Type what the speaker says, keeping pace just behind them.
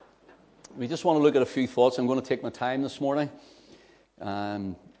We just want to look at a few thoughts. I'm going to take my time this morning. It's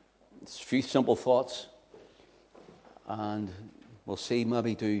a few simple thoughts. And we'll see,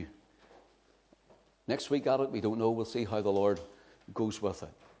 maybe do next week at it. We don't know. We'll see how the Lord goes with it.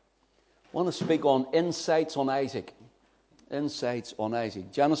 I want to speak on insights on Isaac. Insights on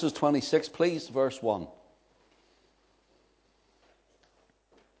Isaac. Genesis 26, please, verse 1.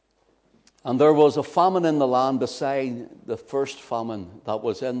 And there was a famine in the land beside the first famine that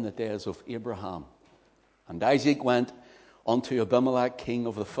was in the days of Abraham. And Isaac went unto Abimelech, king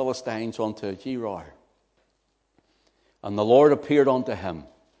of the Philistines, unto Gerar. And the Lord appeared unto him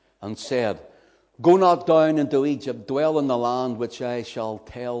and said, Go not down into Egypt, dwell in the land which I shall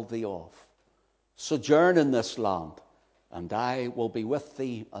tell thee of. Sojourn in this land, and I will be with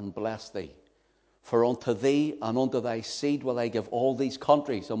thee and bless thee. For unto thee and unto thy seed will I give all these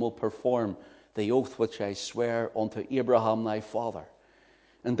countries, and will perform the oath which I swear unto Abraham thy father.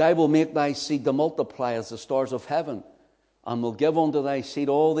 And I will make thy seed to multiply as the stars of heaven, and will give unto thy seed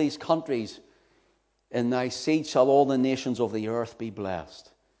all these countries. In thy seed shall all the nations of the earth be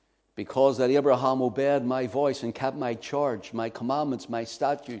blessed. Because that Abraham obeyed my voice and kept my charge, my commandments, my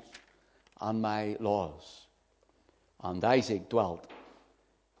statutes, and my laws. And Isaac dwelt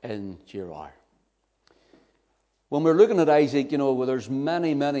in Gerar. When we're looking at Isaac, there's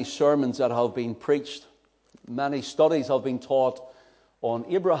many sermons that have been preached. Many studies have been taught on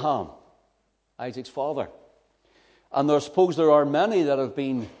Abraham, Isaac's father. And I suppose there are many that have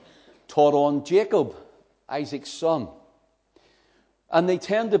been taught on Jacob, Isaac's son. And it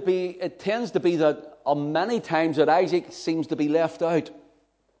tends to be that many times that Isaac seems to be left out.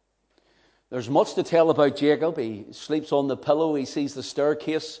 There's much to tell about Jacob. He sleeps on the pillow. He sees the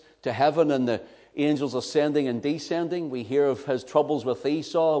staircase to heaven and the angels ascending and descending. We hear of his troubles with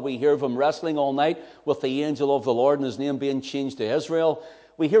Esau. We hear of him wrestling all night with the angel of the Lord and his name being changed to Israel.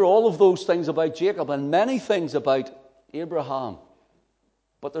 We hear all of those things about Jacob and many things about Abraham.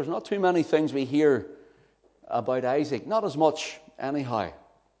 But there's not too many things we hear about Isaac. Not as much anyhow.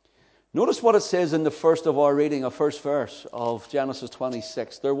 Notice what it says in the first of our reading, a first verse of Genesis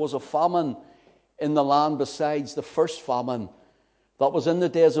 26. There was a famine in the land besides the first famine that was in the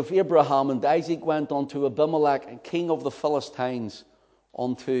days of Abraham, and Isaac went unto Abimelech, king of the Philistines,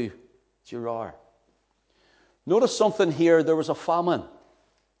 unto Gerar. Notice something here. There was a famine.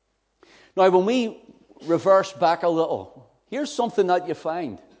 Now, when we reverse back a little, here's something that you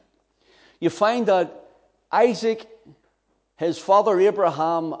find. You find that Isaac, his father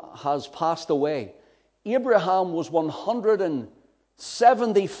Abraham, has passed away. Abraham was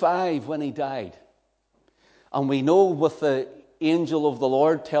 175 when he died. And we know with the angel of the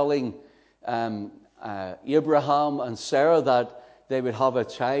Lord telling Abraham and Sarah that they would have a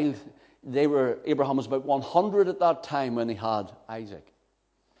child. Abraham was about 100 at that time when he had Isaac.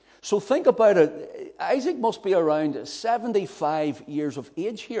 So think about it. Isaac must be around 75 years of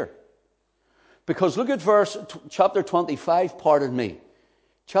age here. Because look at chapter 25, pardon me.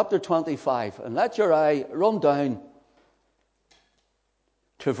 Chapter 25. And let your eye run down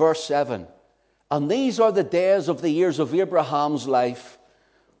to verse 7. And these are the days of the years of Abraham's life,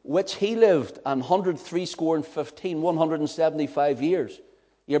 which he lived, 175 years.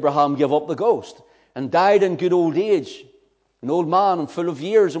 Abraham gave up the ghost and died in good old age, an old man and full of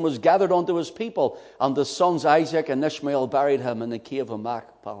years, and was gathered unto his people. And his sons Isaac and Ishmael buried him in the cave of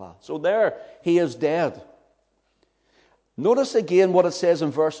Machpelah. So there he is dead. Notice again what it says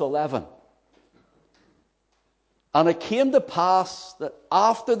in verse 11. And it came to pass that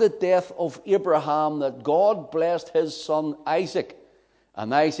after the death of Abraham, that God blessed his son Isaac,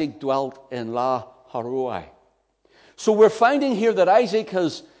 and Isaac dwelt in La-Haruai. So we're finding here that Isaac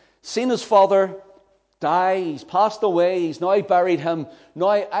has seen his father die. He's passed away. He's now buried him.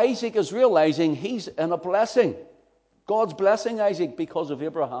 Now Isaac is realizing he's in a blessing. God's blessing Isaac because of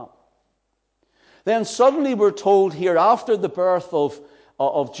Abraham. Then suddenly we're told here, after the birth of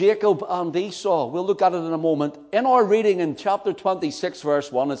Jacob and Esau. We'll look at it in a moment. In our reading in chapter 26,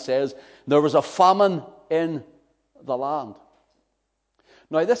 verse 1, it says, there was a famine in the land.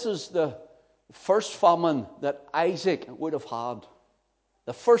 Now, this is the first famine that Isaac would have had.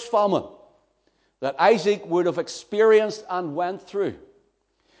 The first famine that Isaac would have experienced and went through.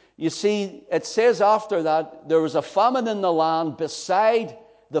 You see, it says after that, there was a famine in the land beside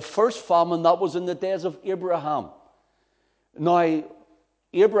the first famine that was in the days of Abraham. Now,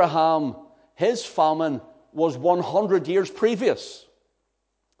 Abraham, his famine was 100 years previous.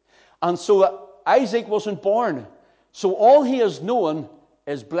 And so Isaac wasn't born. So all he has known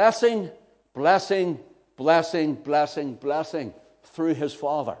is blessing, blessing, blessing, blessing, blessing through his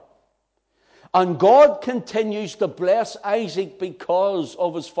father. And God continues to bless Isaac because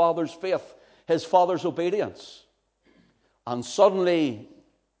of his father's faith, his father's obedience. And suddenly,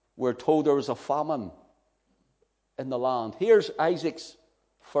 we're told there was a famine in the land. Here's Isaac's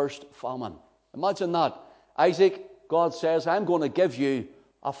first famine. Imagine that. Isaac, God says, I'm going to give you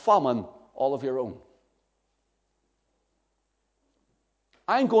a famine all of your own.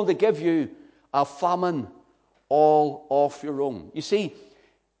 I'm going to give you a famine all of your own. You see,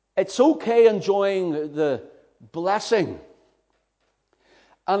 it's okay enjoying the blessing.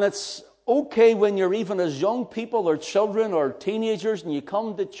 And it's okay when you're even as young people or children or teenagers and you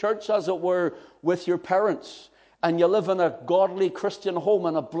come to church, as it were, with your parents. And you live in a godly Christian home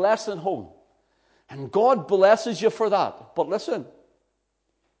and a blessed home. And God blesses you for that. But listen,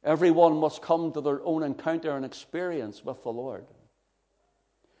 everyone must come to their own encounter and experience with the Lord.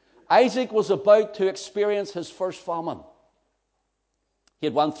 Isaac was about to experience his first famine. He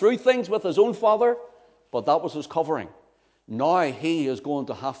had went through things with his own father, but that was his covering. Now he is going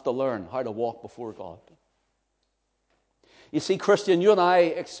to have to learn how to walk before God. You see, Christian, you and I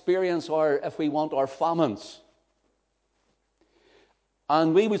experience if we want, our famines.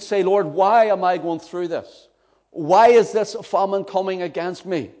 And we would say, Lord, why am I going through this? Why is this famine coming against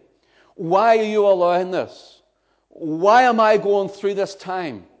me? Why are you allowing this? Why am I going through this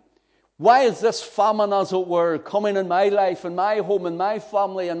time? Why is this famine, as it were, coming in my life, in my home, in my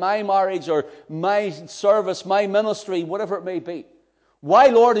family, in my marriage, or my service, my ministry, whatever it may be? Why,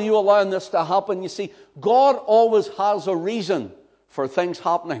 Lord, are you allowing this to happen? You see, God always has a reason for things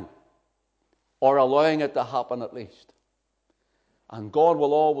happening, or allowing it to happen at least. And God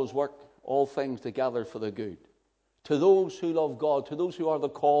will always work all things together for the good, to those who love God, to those who are the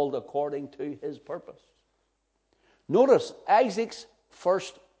called according to his purpose. Notice Isaac's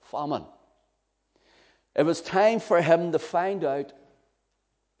first famine. It was time for him to find out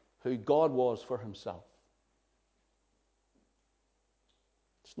who God was for himself.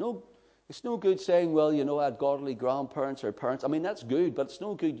 It's no good saying, well, you know, I had godly grandparents or parents. I mean, that's good, but it's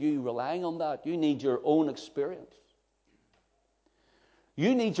no good you relying on that. You need your own experience.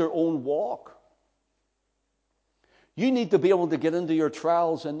 You need your own walk. You need to be able to get into your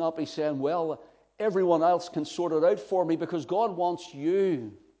trials and not be saying, well, everyone else can sort it out for me, because God wants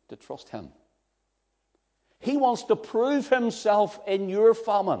you to trust him. He wants to prove himself in your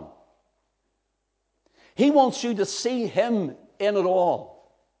famine. He wants you to see him in it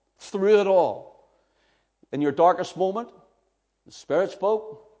all, through it all. In your darkest moment, the Spirit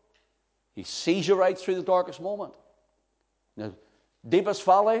spoke. He sees you right through the darkest moment. In the deepest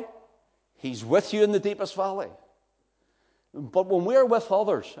valley, he's with you in the deepest valley. But when we're with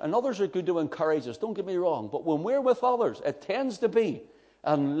others, and others are good to encourage us, don't get me wrong, but when we're with others, it tends to be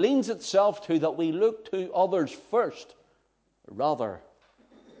and leans itself to that we look to others first rather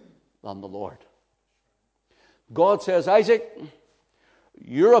than the Lord. God says, Isaac,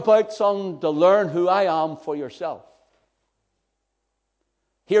 you're about, son, to learn who I am for yourself.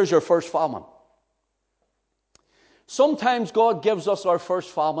 Here's your first famine. Sometimes God gives us our first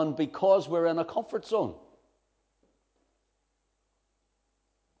famine because we're in a comfort zone.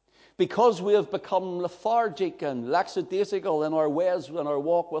 Because we have become lethargic and lackadaisical in our ways, in our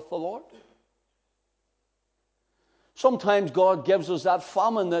walk with the Lord. Sometimes God gives us that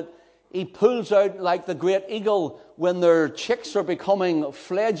famine that he pulls out like the great eagle when their chicks are becoming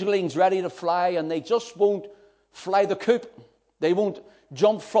fledglings ready to fly, and they just won't fly the coop. They won't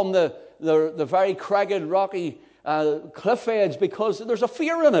jump from the very cragged, rocky cliff edge, because there's a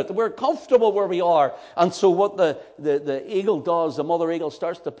fear in it. We're comfortable where we are. And so what the eagle does, the mother eagle,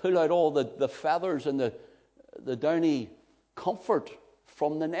 starts to pull out all the feathers and the downy comfort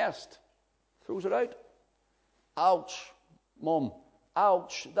from the nest. Throws it out. Ouch, Mum.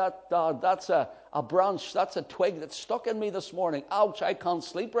 Ouch, that's a branch, that's a twig that's stuck in me this morning. Ouch, I can't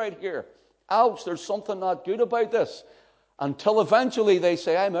sleep right here. Ouch, there's something not good about this. Until eventually they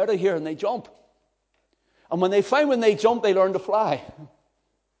say, I'm out of here, and they jump. And when they jump, they learn to fly.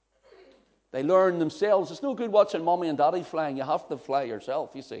 They learn themselves. It's no good watching mommy and daddy flying. You have to fly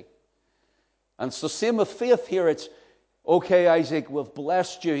yourself, you see. And it's the same with faith here. It's, okay, Isaac, we've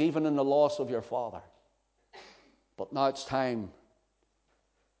blessed you even in the loss of your father. But now it's time.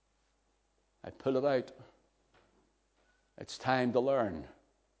 I pull it out. It's time to learn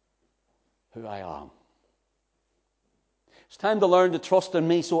who I am. It's time to learn to trust in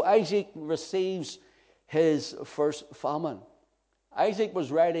me. So Isaac receives his first famine. Isaac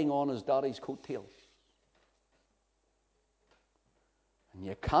was riding on his daddy's coattails. And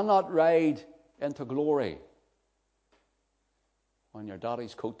you cannot ride into glory on your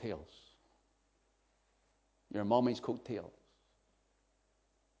daddy's coattails, your mommy's coattails.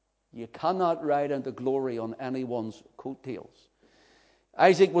 You cannot ride into glory on anyone's coattails.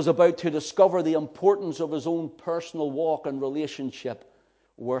 Isaac was about to discover the importance of his own personal walk and relationship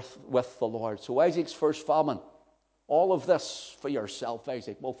with the Lord. So Isaac's first famine, all of this for yourself,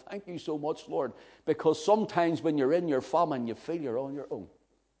 Isaac. Well, thank you so much, Lord, because sometimes when you're in your famine, you feel you're on your own.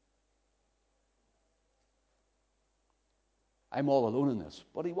 I'm all alone in this,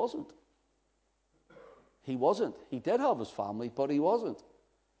 but he wasn't. He wasn't. He did have his family, but he wasn't.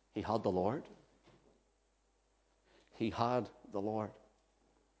 He had the Lord. He had the Lord.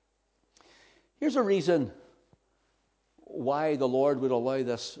 Here's a reason why the Lord would allow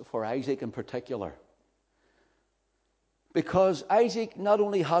this for Isaac in particular. Because Isaac not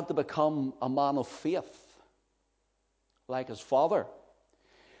only had to become a man of faith, like his father,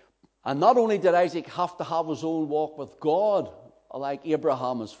 and not only did Isaac have to have his own walk with God, like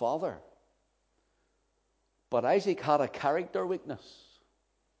Abraham, his father, but Isaac had a character weakness.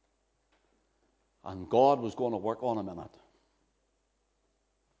 And God was going to work on him in it.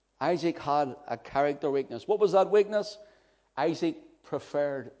 Isaac had a character weakness. What was that weakness? Isaac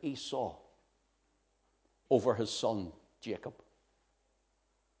preferred Esau over his son Jacob.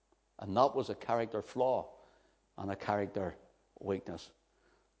 And that was a character flaw and a character weakness.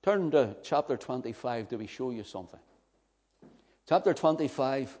 Turn to chapter 25 to show you something. Chapter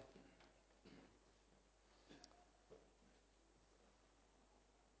 25.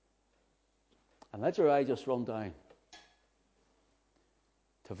 And let your eye just run down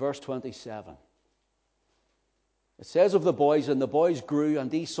to verse 27. It says of the boys, and the boys grew,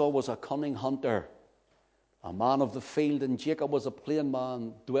 and Esau was a cunning hunter, a man of the field, and Jacob was a plain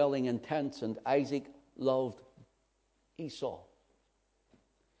man, dwelling in tents, and Isaac loved Esau,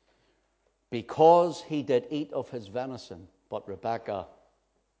 because he did eat of his venison, but Rebekah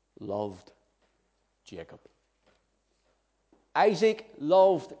loved Jacob. Isaac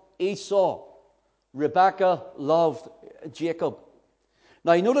loved Esau. Rebekah loved Jacob.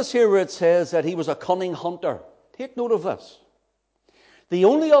 Now, notice here where it says that he was a cunning hunter. Take note of this. The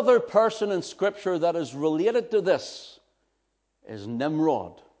only other person in Scripture that is related to this is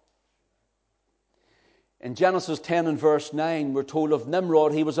Nimrod. In Genesis 10 and verse 9, we're told of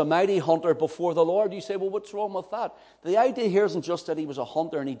Nimrod, he was a mighty hunter before the Lord. You say, well, what's wrong with that? The idea here isn't just that he was a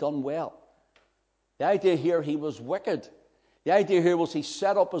hunter and he done well. The idea here, he was wicked. The idea here was he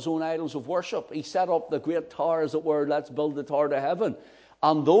set up his own idols of worship. He set up the great tower, as it were, let's build the tower to heaven.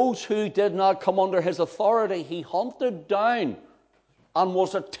 And those who did not come under his authority, he hunted down and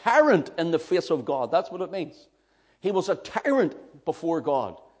was a tyrant in the face of God. That's what it means. He was a tyrant before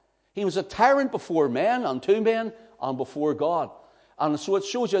God. He was a tyrant before men and to men and before God. And so it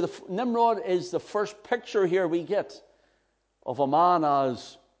shows you Nimrod is the first picture here we get of a man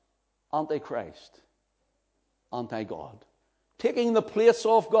as antichrist, anti-God, taking the place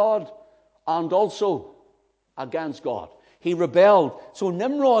of God and also against God. He rebelled. So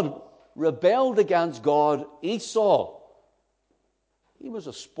Nimrod rebelled against God. Esau, he was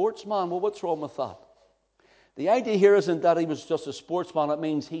a sportsman. Well, what's wrong with that? The idea here isn't that he was just a sportsman. It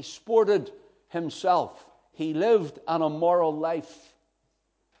means he sported himself. He lived an immoral life.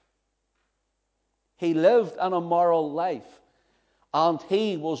 He lived an immoral life. And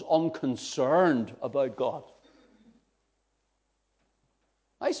he was unconcerned about God.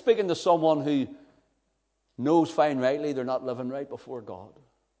 I'm speaking to someone who knows fine rightly they're not living right before God.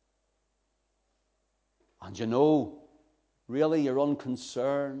 And you know, really you're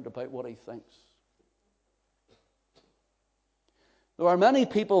unconcerned about what he thinks. There are many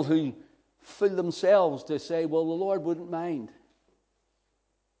people who fool themselves to say, well, the Lord wouldn't mind.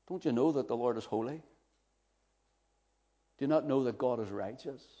 Don't you know that the Lord is holy? Do you not know that God is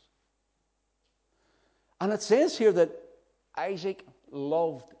righteous? And it says here that Isaac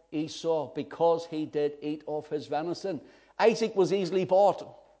loved Esau because he did eat of his venison. Isaac was easily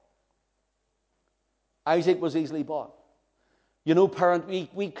bought. Isaac was easily bought. You know, parent,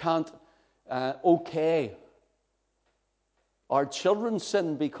 we can't okay our children's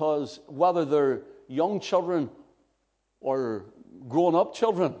sin because whether they're young children or grown-up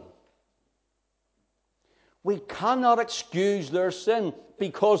children, we cannot excuse their sin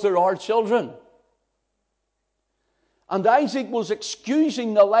because they're our children. And Isaac was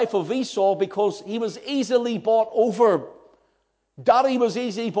excusing the life of Esau because he was easily bought over. Daddy was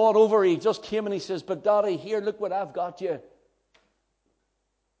easily bought over. He just came and he says, but Daddy, here, look what I've got you.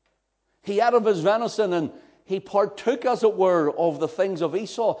 He ate of his venison and he partook, as it were, of the things of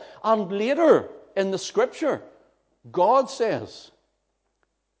Esau. And later in the Scripture, God says,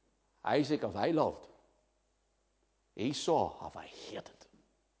 Isaac have I loved, Esau have I hated.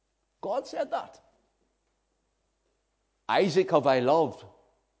 God said that. Isaac have I loved,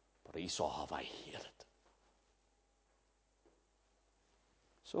 but Esau have I hated.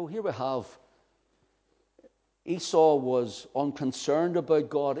 So here we have Esau was unconcerned about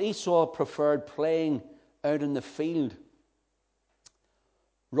God. Esau preferred playing out in the field,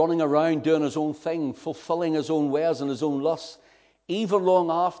 running around doing his own thing, fulfilling his own ways and his own lusts, even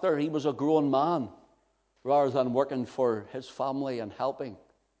long after he was a grown man, rather than working for his family and helping,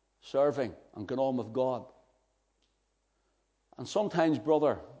 serving, and going on with God. And sometimes,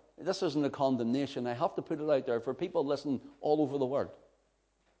 brother, this isn't a condemnation. I have to put it out there for people listening all over the world.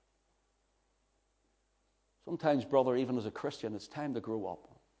 Sometimes, brother, even as a Christian, it's time to grow up.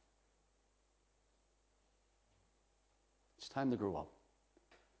 It's time to grow up.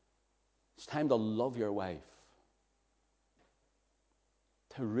 It's time to love your wife,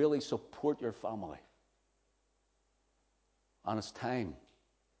 to really support your family. And it's time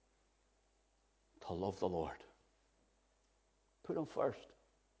to love the Lord. Put him first.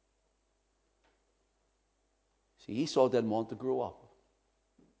 See, Esau didn't want to grow up.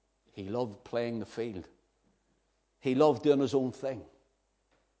 He loved playing the field. He loved doing his own thing.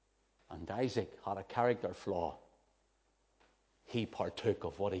 And Isaac had a character flaw. He partook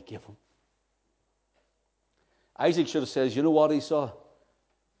of what he gave him. Isaac should have said, you know what, Esau?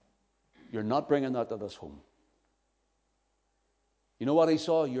 You're not bringing that to this home. You know what,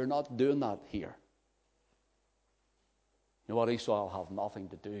 Esau? You're not doing that here. You know what, Esau? I'll have nothing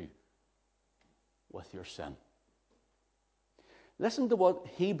to do with your sin. Listen to what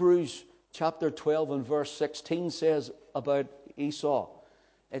Hebrews chapter 12 and verse 16 says about Esau.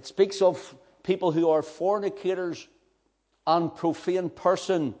 It speaks of people who are fornicators and profane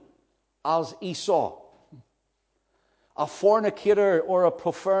person as Esau. A fornicator or a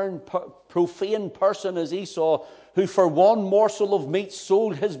profane person is Esau, who for one morsel of meat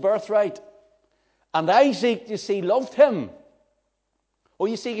sold his birthright. And Isaac, you see, loved him. Oh,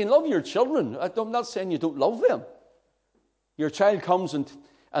 you see, you can love your children. I'm not saying you don't love them. Your child comes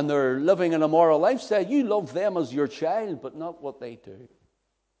and they're living an immoral lifestyle. You love them as your child, but not what they do.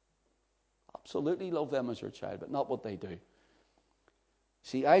 Absolutely love them as your child, but not what they do.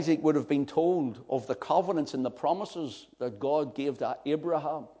 See, Isaac would have been told of the covenants and the promises that God gave to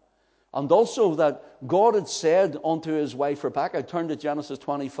Abraham. And also that God had said unto his wife Rebekah, turn to Genesis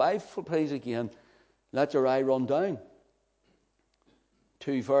 25, please again, let your eye run down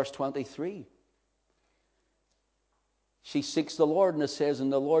to verse 23. She seeks the Lord, and it says,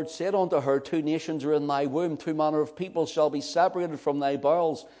 and the Lord said unto her, two nations are in thy womb, two manner of people shall be separated from thy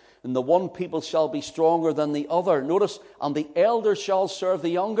bowels, and the one people shall be stronger than the other. Notice, and the elder shall serve the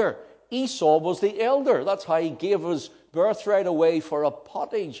younger. Esau was the elder. That's how he gave his birthright away for a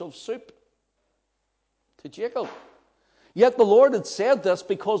pottage of soup to Jacob. Yet the Lord had said this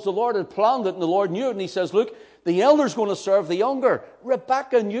because the Lord had planned it, and the Lord knew it, and he says, look, the elder's going to serve the younger.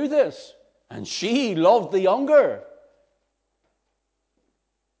 Rebekah knew this, and she loved the younger.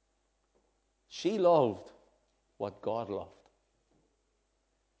 She loved what God loved.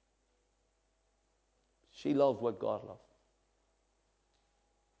 She loved what God loved.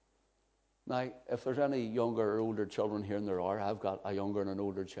 Now, if there's any younger or older children here, and there are, I've got a younger and an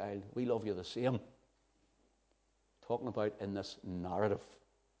older child, we love you the same. Talking about in this narrative.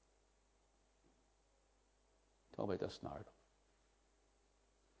 Talking about this narrative.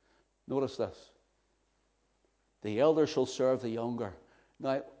 Notice this. The elder shall serve the younger.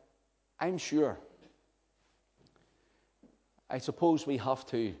 Now, I'm sure, I suppose we have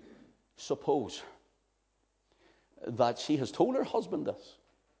to suppose that she has told her husband this.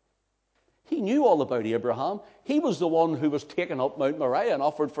 He knew all about Abraham. He was the one who was taken up Mount Moriah and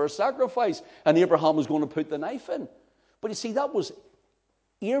offered for a sacrifice, and Abraham was going to put the knife in. But you see, that was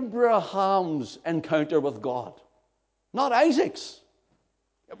Abraham's encounter with God, not Isaac's.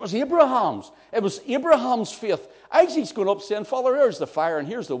 It was Abraham's. It was Abraham's faith. Isaac's going up saying, Father, here's the fire and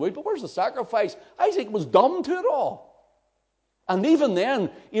here's the wood, but where's the sacrifice? Isaac was dumb to it all. And even then,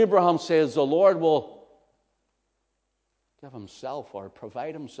 Abraham says, the Lord will give himself or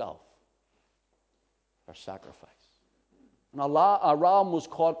provide himself for sacrifice. And a ram was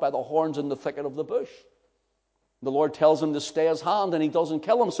caught by the horns in the thicket of the bush. The Lord tells him to stay his hand, and he doesn't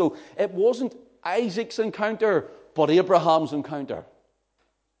kill him. So it wasn't Isaac's encounter, but Abraham's encounter.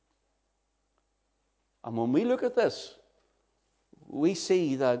 And when we look at this, we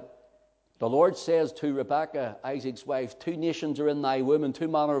see that the Lord says to Rebekah, Isaac's wife, two nations are in thy womb, and two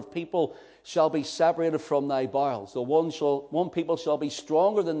manner of people shall be separated from thy bowels. The one people shall be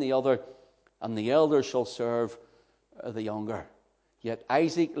stronger than the other, and the elder shall serve the younger. Yet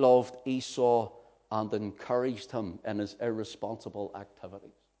Isaac loved Esau and encouraged him in his irresponsible activities.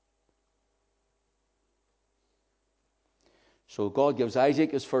 So God gives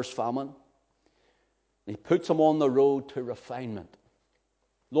Isaac his first famine. He puts him on the road to refinement.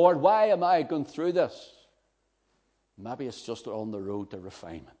 Lord, why am I going through this? Maybe it's just on the road to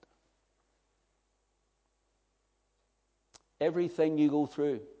refinement. Everything you go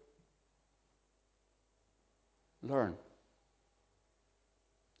through, learn.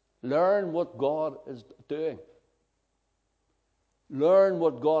 Learn what God is doing. Learn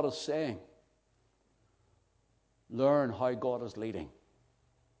what God is saying. Learn how God is leading.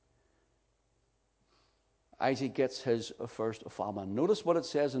 Isaac gets his first famine. Notice what it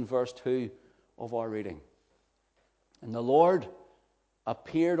says in verse 2 of our reading. And the Lord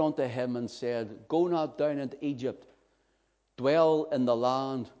appeared unto him and said, Go not down into Egypt, dwell in the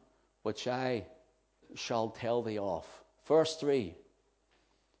land which I shall tell thee of. Verse 3.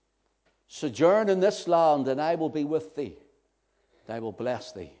 Sojourn in this land, and I will be with thee, and I will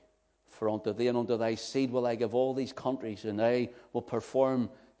bless thee. For unto thee and unto thy seed will I give all these countries, and I will perform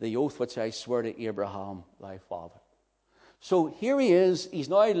the oath which I swore to Abraham thy father. So here he is. He's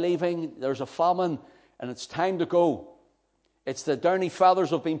now leaving. There's a famine, and it's time to go. It's the downy feathers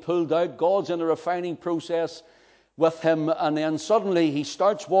have been pulled out. God's in a refining process with him, and then suddenly he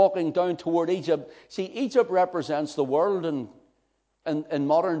starts walking down toward Egypt. See, Egypt represents the world in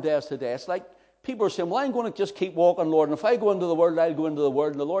modern days today. It's like people are saying, well, I'm going to just keep walking, Lord, and if I go into the world, I'll go into the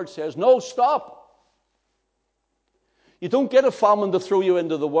world. And the Lord says, no, stop. You don't get a famine to throw you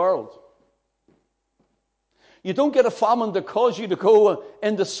into the world. You don't get a famine to cause you to go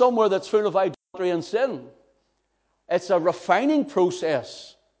into somewhere that's full of idolatry and sin. It's a refining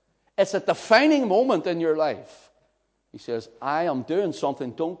process. It's a defining moment in your life. He says, I am doing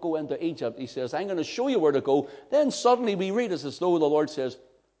something. Don't go into Egypt. He says, I'm going to show you where to go. Then suddenly we read as though the Lord says,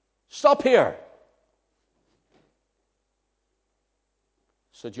 stop here.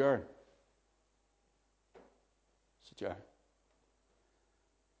 Sojourn. Sojourn.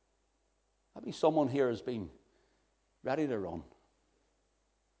 Maybe someone here has been ready to run,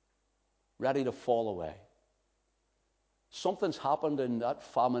 ready to fall away. Something's happened and that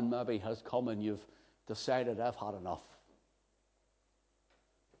famine maybe has come and you've decided, I've had enough.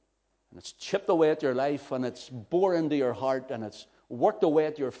 And it's chipped away at your life and it's bored into your heart and it's worked away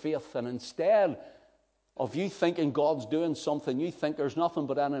at your faith. And instead of you thinking God's doing something, you think there's nothing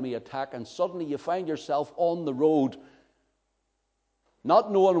but enemy attack, and suddenly you find yourself on the road,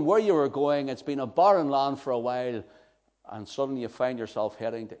 not knowing where you were going. It's been a barren land for a while, and suddenly you find yourself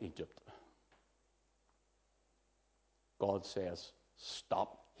heading to Egypt. God says,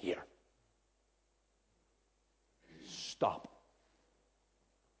 stop here. Stop.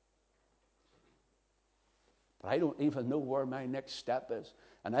 But I don't even know where my next step is.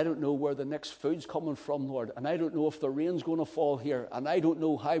 And I don't know where the next food's coming from, Lord. And I don't know if the rain's going to fall here. And I don't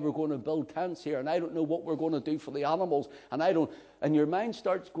know how we're going to build tents here. And I don't know what we're going to do for the animals. And your mind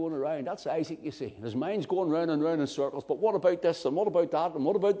starts going around. That's Isaac, you see. His mind's going round and round in circles. But what about this? And what about that? And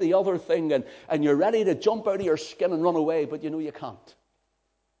what about the other thing? And you're ready to jump out of your skin and run away. But you know you can't.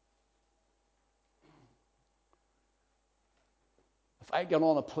 If I get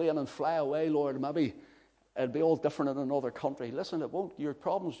on a plane and fly away, Lord, maybe it'll be all different in another country. Listen, it won't. Your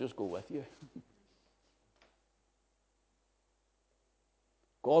problems just go with you.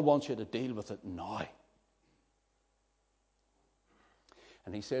 God wants you to deal with it now.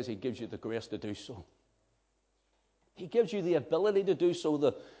 And he says he gives you the grace to do so. He gives you the ability to do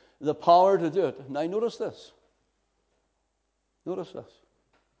so, the power to do it. Now notice this. Notice this.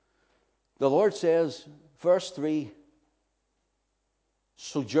 The Lord says, verse 3,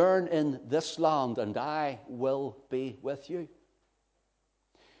 sojourn in this land, and I will be with you.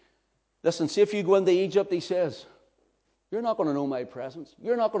 Listen, see, if you go into Egypt, he says, you're not going to know my presence.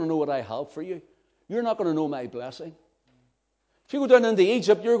 You're not going to know what I have for you. You're not going to know my blessing. If you go down into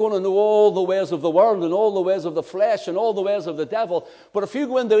Egypt, you're going to know all the ways of the world and all the ways of the flesh and all the ways of the devil. But if you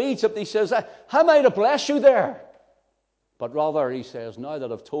go into Egypt, he says, how am I to bless you there? But rather, he says, now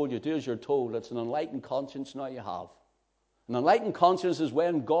that I've told you, do as you're told. It's an enlightened conscience now you have. An enlightened conscience is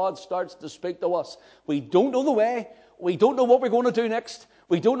when God starts to speak to us. We don't know the way. We don't know what we're going to do next.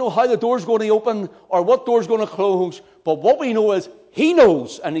 We don't know how the door's going to open or what door's going to close. But what we know is he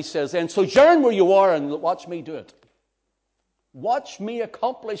knows. And he says, then sojourn where you are and watch me do it. Watch me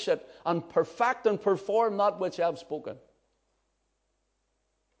accomplish it and perfect and perform that which I have spoken.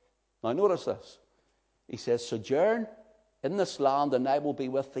 Now notice this. He says, sojourn in this land, and I will be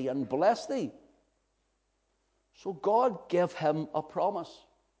with thee and bless thee. So God gave him a promise.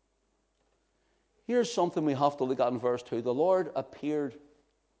 Here's something we have to look at in verse 2. The Lord appeared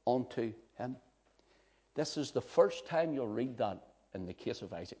unto him. This is the first time you'll read that in the case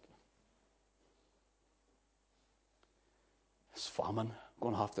of Isaac. It's famine. I'm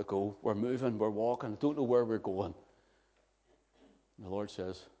going to have to go. We're moving. We're walking. I don't know where we're going. And the Lord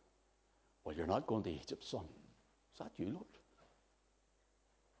says, well, you're not going to Egypt, son. Is that you, Lord?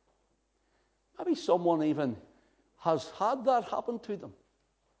 Maybe someone even has had that happen to them.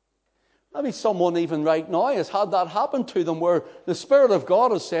 Maybe someone even right now has had that happen to them where the Spirit of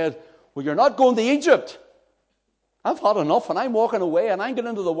God has said, well, you're not going to Egypt. I've had enough and I'm walking away and I'm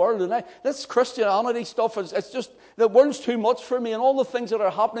getting into the world and this Christianity stuff, it's just, the world's too much for me and all the things that are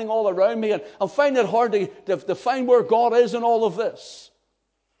happening all around me and I'm finding it hard to find where God is in all of this.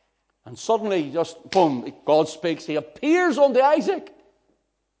 And suddenly, just boom, God speaks. He appears unto Isaac.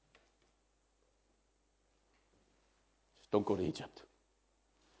 Just don't go to Egypt.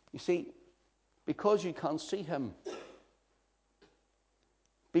 You see, because you can't see him,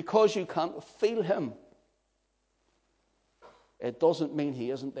 because you can't feel him, it doesn't mean he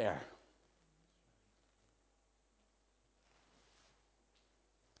isn't there.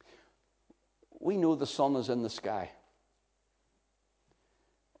 We know the sun is in the sky.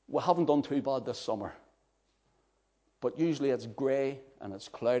 We haven't done too bad this summer. But usually it's grey and it's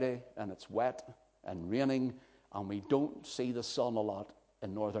cloudy and it's wet and raining and we don't see the sun a lot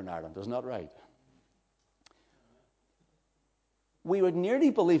in Northern Ireland. Isn't that right? We would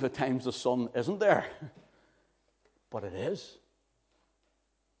nearly believe at times the sun isn't there. But it is.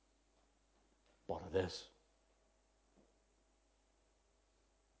 But it is.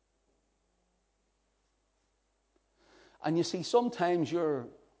 And you see, sometimes you're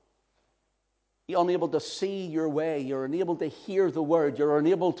unable to see your way. You're unable to hear the word. You're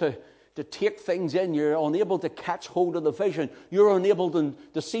unable to take things in. You're unable to catch hold of the vision. You're unable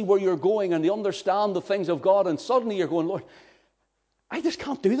to see where you're going and to understand the things of God. And suddenly you're going, Lord, I just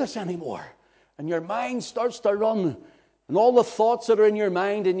can't do this anymore. And your mind starts to run. And all the thoughts that are in your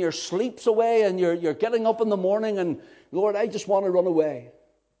mind and your sleep's away and you're getting up in the morning and, Lord, I just want to run away.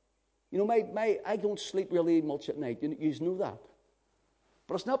 You know, I don't sleep really much at night. You know that.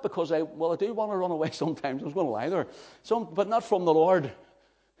 But it's not because I do want to run away sometimes. I was going to lie there. But not from the Lord.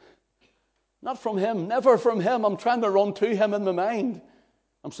 Not from him. Never from him. I'm trying to run to him in my mind.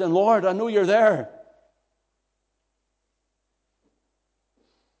 I'm saying, Lord, I know you're there.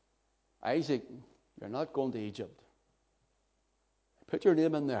 Isaac, you're not going to Egypt. Put your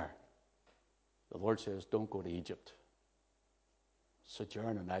name in there. The Lord says, don't go to Egypt.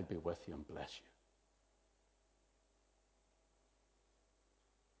 Sojourn and I'll be with you and bless you.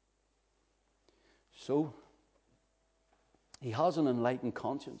 So, he has an enlightened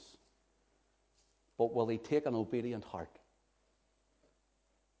conscience. But will he take an obedient heart?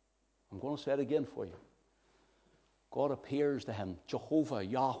 I'm going to say it again for you. God appears to him. Jehovah,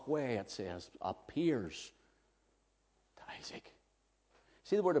 Yahweh, it says, appears to Isaac.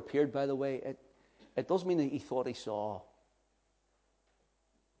 See the word appeared, by the way? It doesn't mean that he thought he saw.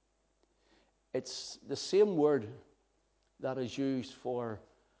 It's the same word that is used for,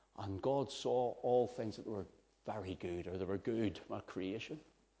 and God saw all things that were very good, or they were good at creation.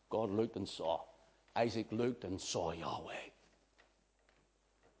 God looked and saw. Isaac looked and saw Yahweh.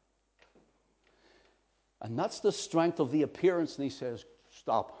 And that's the strength of the appearance. And he says,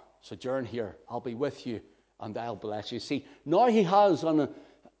 stop, sojourn here. I'll be with you and I'll bless you. See, now he has an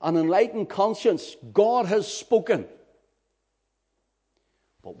enlightened conscience. God has spoken.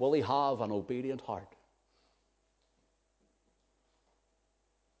 But will he have an obedient heart?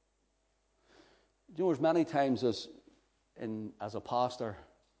 You know, there's many times as a pastor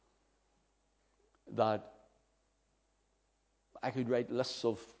that I could write lists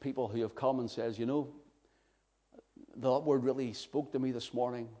of people who have come and says, you know, that word really spoke to me this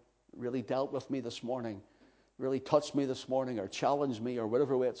morning, really dealt with me this morning, really touched me this morning, or challenged me, or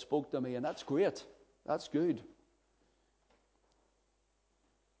whatever way it spoke to me, and that's great. That's good.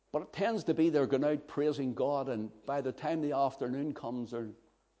 But it tends to be they're going out praising God, and by the time the afternoon comes, their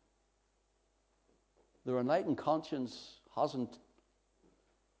enlightened conscience hasn't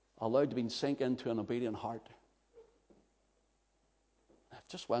allowed to be sink into an obedient heart. They've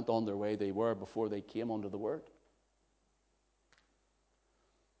just went on their way they were before they came under the word.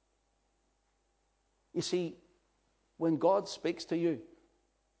 You see, when God speaks to you,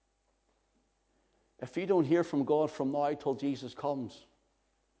 if you don't hear from God from now till Jesus comes,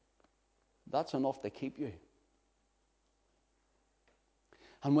 that's enough to keep you.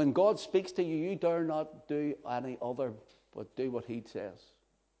 And when God speaks to you, you dare not do any other but do what he says,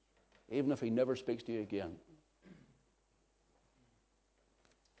 even if he never speaks to you again.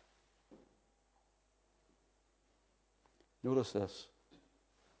 Notice this.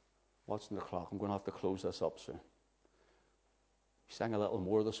 Watching the clock. I'm going to have to close this up soon. We sang a little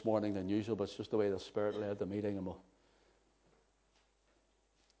more this morning than usual, but it's just the way the Spirit led the meeting.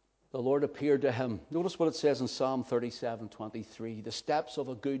 the Lord appeared to him. Notice what it says in Psalm 37:23. The steps of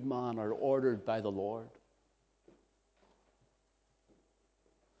a good man are ordered by the Lord.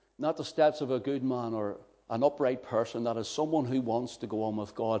 Not the steps of a good man or an upright person, that is someone who wants to go on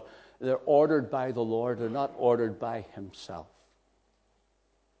with God. They're ordered by the Lord. They're not ordered by himself.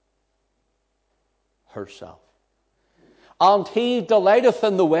 Herself. And he delighteth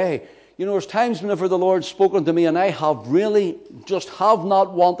in the way. You know, there's times whenever the Lord's spoken to me and I have really just have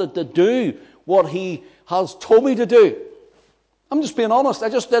not wanted to do what he has told me to do. I'm just being honest. I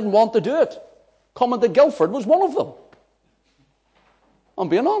just didn't want to do it. Coming to Guildford was one of them. I'm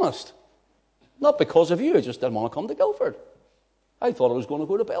being honest. Not because of you. I just didn't want to come to Guildford. I thought I was going to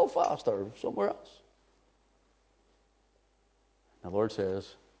go to Belfast or somewhere else. And the Lord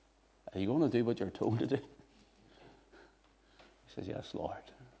says, are you going to do what you're told to do? He says, yes, Lord.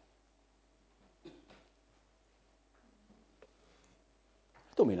 I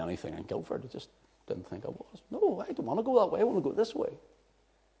don't mean anything in Guildford. I just didn't think I was. No, I don't want to go that way. I want to go this way.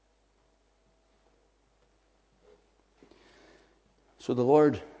 So the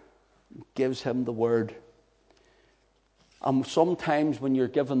Lord gives him the word. And sometimes when you're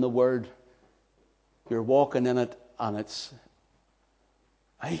given the word, you're walking in it and it's,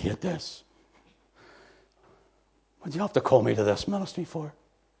 I hate this. What'd you have to call me to this ministry for?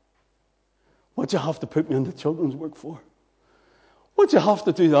 What'd you have to put me into children's work for? What'd you have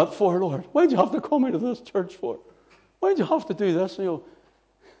to do that for, Lord? Why'd you have to call me to this church for? Why'd you have to do this? You know,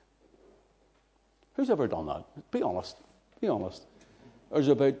 who's ever done that? Be honest. Be honest. There's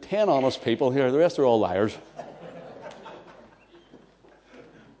about 10 honest people here. The rest are all liars.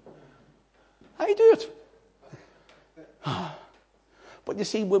 I do it. But you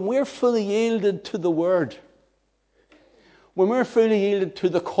see, when we're fully yielded to the Word, when we're fully yielded to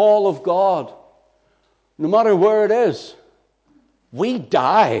the call of God, no matter where it is, we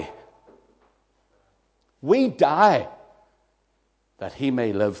die. We die that He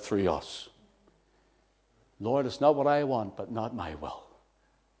may live through us. Lord, it's not what I want, but not my will,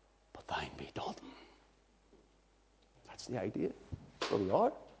 but thine be done. That's the idea. That's where we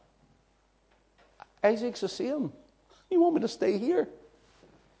are. Isaac's the same. You want me to stay here?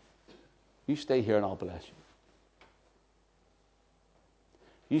 You stay here and I'll bless you.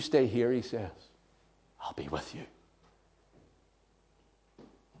 You stay here, he says. I'll be with you.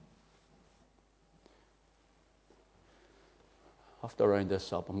 I have to round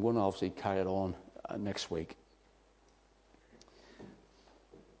this up. I'm going to obviously carry it on next week.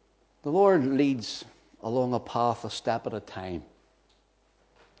 The Lord leads along a path a step at a time.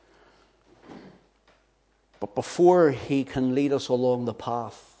 But before He can lead us along the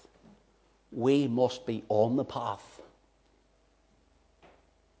path, we must be on the path.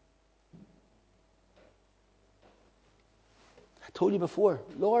 I told you before,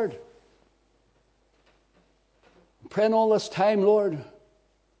 Lord, I'm praying all this time, Lord,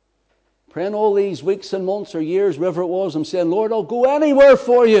 praying all these weeks and months or years, wherever it was, I'm saying, Lord, I'll go anywhere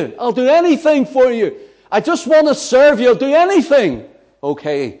for you. I'll do anything for you. I just want to serve you. I'll do anything.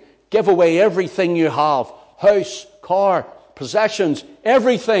 Okay, give away everything you have. House, car, possessions,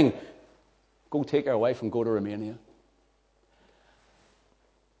 everything. Go take our wife and go to Romania.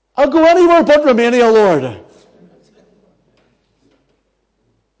 I'll go anywhere but Romania, Lord.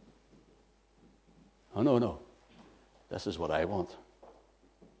 Oh, no. This is what I want.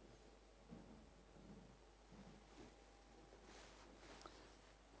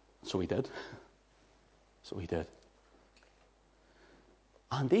 So he did.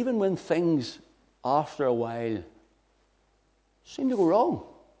 And even when things, after a while, seem to go wrong,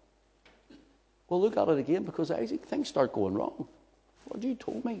 we'll look at it again because Isaac, things start going wrong. What you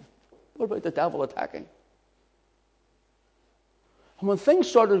told me? What about the devil attacking? And when things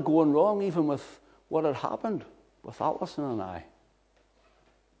started going wrong, even with what had happened with Alison and I,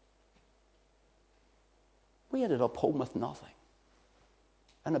 we ended up home with nothing.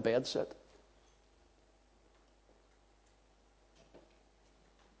 In a bed sit.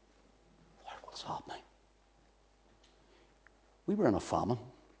 Lord, what's happening? We were in a famine.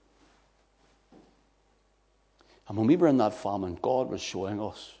 And when we were in that famine, God was showing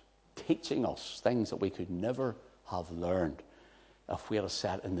us, teaching us things that we could never have learned if we had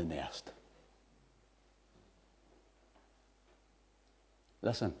sat in the nest.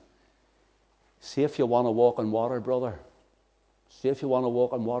 Listen, see if you want to walk on water, brother. See if you want to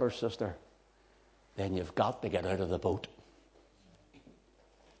walk on water, sister. Then you've got to get out of the boat.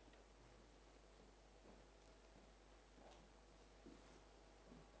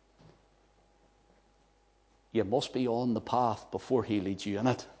 You must be on the path before He leads you in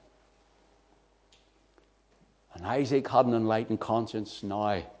it. And Isaac had an enlightened conscience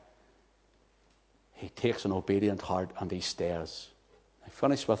now he takes an obedient heart and he stays. I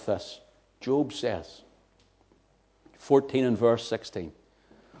finish with this. Job says, 14 and verse 16,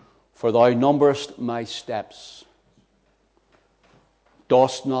 for thou numberest my steps.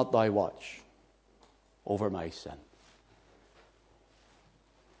 Dost not thou watch over my sin?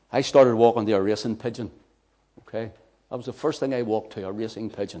 I started walking to a racing pigeon. Okay? That was the first thing I walked to, a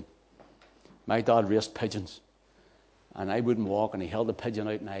racing pigeon. My dad raced pigeons. And I wouldn't walk, and he held the pigeon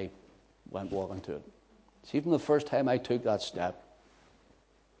out, and I went walking to it. See, even the first time I took that step,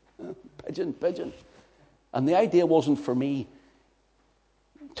 pigeon, pigeon. And the idea wasn't for me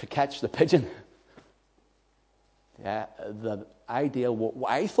to catch the pigeon. Yeah, the idea,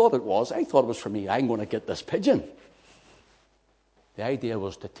 what I thought it was for me, I'm going to get this pigeon. The idea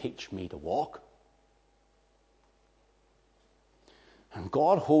was to teach me to walk. And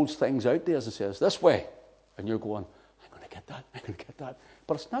God holds things out there and says, this way. And you're going, I'm going to get that, I'm going to get that.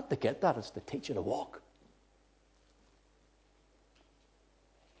 But it's not to get that, it's to teach you to walk.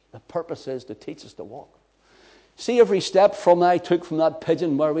 The purpose is to teach us to walk. See, every step I took from that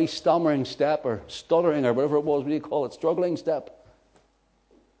pigeon, where we stammering step or stuttering or whatever it was, what do you call it, struggling step,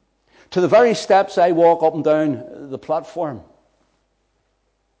 to the very steps I walk up and down the platform.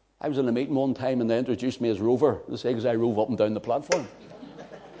 I was in a meeting one time and they introduced me as Rover, they say, because I rove up and down the platform.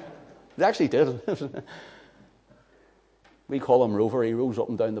 They actually did. We call him Rover, he roves up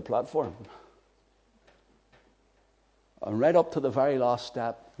and down the platform. And right up to the very last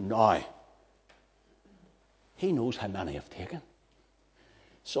step, now, he knows how many I've taken.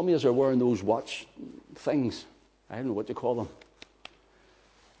 Some of you are wearing those watch things. I don't know what you call them.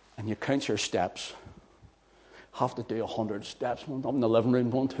 And you count your steps. Have to do 100 steps. Up in the living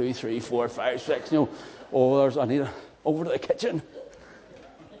room, 1, 2, 3, 4, 5, 6. I need over to the kitchen.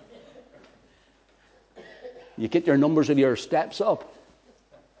 You get your numbers of your steps up.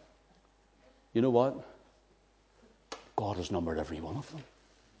 You know what? God has numbered every one of them.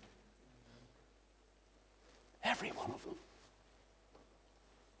 Every one of them.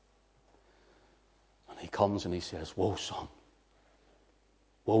 And he comes and he says, woe, son.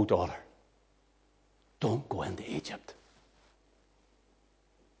 Woe, daughter. Don't go into Egypt.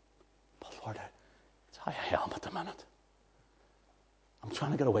 But Lord, it's how I am at the minute. I'm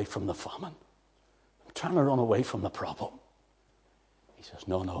trying to get away from the famine. I'm trying to run away from the problem. He says,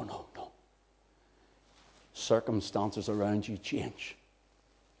 no. Circumstances around you change.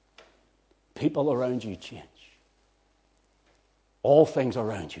 People around you change. All things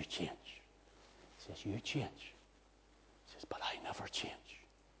around you change. He says, you change. He says, but I never change.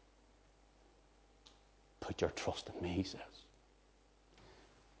 Put your trust in me, he says.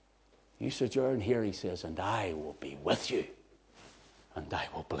 You sojourn here, he says, and I will be with you, and I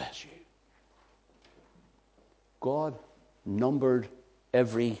will bless you. God numbered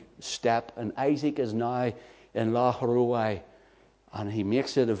every step, and Isaac is now in Lahairoi, and he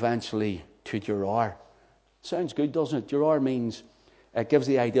makes it eventually to Gerar. Sounds good, doesn't it? Gerar means, it gives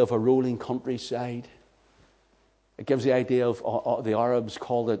the idea of a rolling countryside. It gives the idea of, the Arabs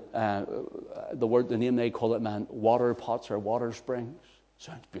called it, the name they call it, water pots or water springs.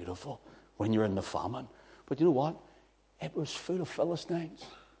 Sounds beautiful when you're in the famine. But you know what? It was full of Philistines.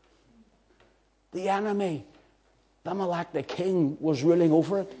 The enemy, Abimelech the king, was ruling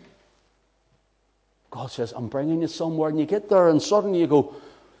over it. God says, I'm bringing you somewhere. And you get there and suddenly you go,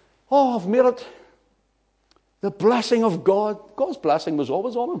 oh, I've made it. The blessing of God. God's blessing was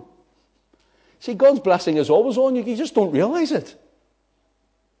always on him. See, God's blessing is always on you. You just don't realize it.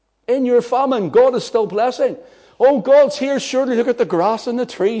 In your famine, God is still blessing. Oh, God's here, surely. Look at the grass and the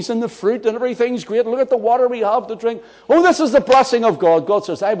trees and the fruit and everything's great. Look at the water we have to drink. Oh, this is the blessing of God. God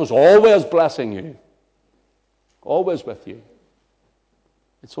says, I was always blessing you. Always with you.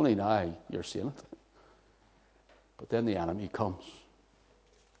 It's only now you're seeing it. But then the enemy comes.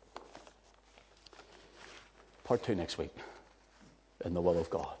 Part 2 next week. In the will of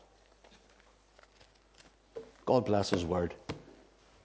God. God bless his word.